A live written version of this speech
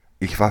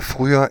Ich war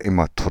früher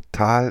immer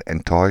total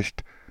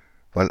enttäuscht,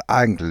 weil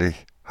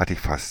eigentlich hatte ich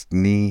fast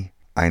nie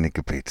eine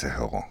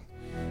Gebetserhörung.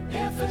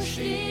 Er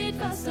versteht,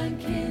 was sein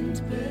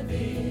Kind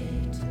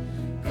bewegt.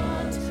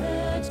 Gott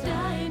hört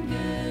dein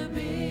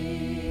Gebet.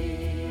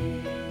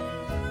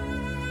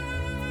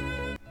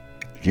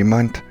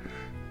 Jemand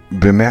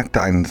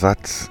bemerkte einen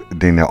Satz,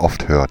 den er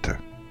oft hörte.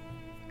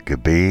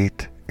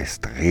 Gebet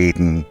ist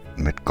Reden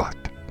mit Gott.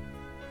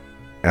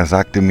 Er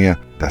sagte mir,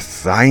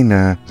 dass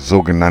seine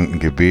sogenannten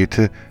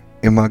Gebete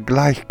immer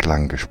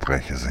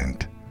Gleichklang-Gespräche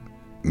sind.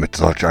 Mit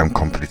solch einem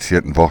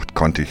komplizierten Wort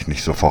konnte ich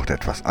nicht sofort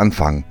etwas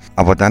anfangen,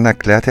 aber dann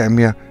erklärte er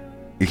mir,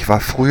 ich war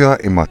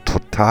früher immer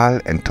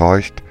total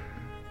enttäuscht,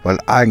 weil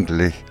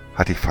eigentlich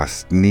hatte ich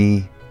fast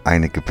nie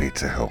eine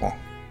Gebetserhörung.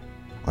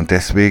 Und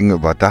deswegen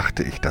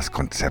überdachte ich das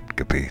Konzept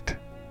Gebet.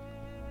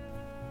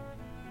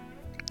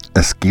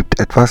 Es gibt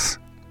etwas,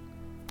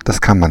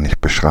 das kann man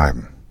nicht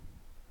beschreiben.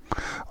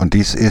 Und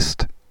dies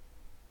ist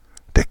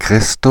der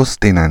Christus,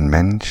 den ein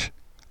Mensch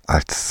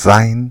als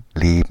sein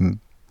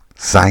Leben,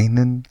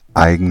 seinen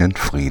eigenen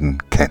Frieden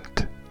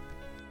kennt.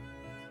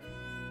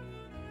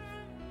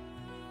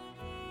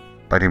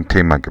 Bei dem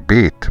Thema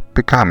Gebet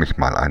bekam ich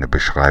mal eine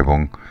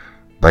Beschreibung,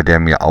 bei der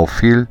mir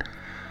auffiel,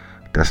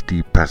 dass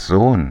die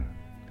Person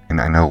in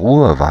einer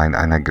Ruhe war, in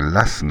einer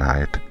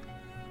Gelassenheit,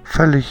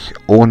 völlig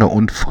ohne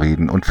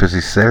Unfrieden und für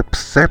sich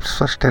selbst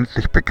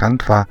selbstverständlich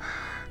bekannt war,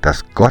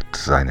 dass Gott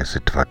seine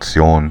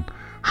Situation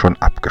schon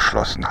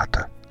abgeschlossen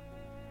hatte.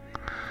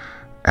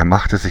 Er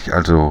machte sich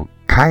also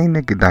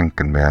keine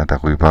Gedanken mehr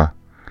darüber,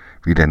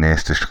 wie der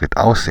nächste Schritt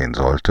aussehen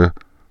sollte,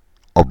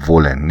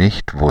 obwohl er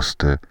nicht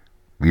wusste,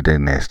 wie der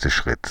nächste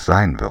Schritt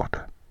sein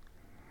würde.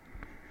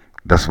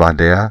 Das war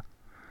der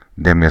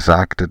mir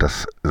sagte,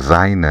 dass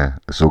seine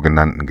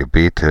sogenannten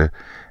Gebete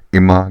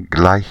immer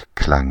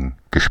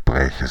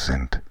Gleichklang-Gespräche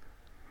sind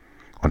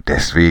und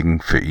deswegen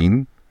für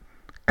ihn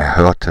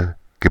erhörte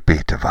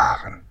Gebete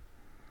waren.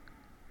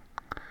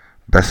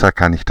 Besser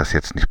kann ich das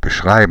jetzt nicht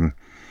beschreiben,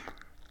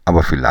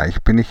 aber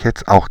vielleicht bin ich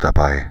jetzt auch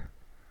dabei,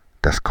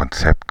 das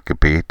Konzept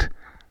Gebet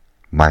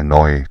mal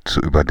neu zu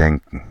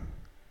überdenken.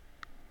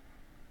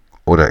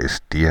 Oder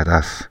ist dir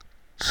das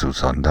zu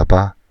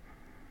sonderbar,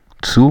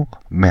 zu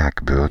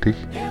merkwürdig?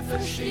 Er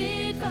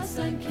versteht, was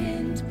sein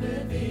Kind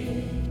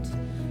bewegt.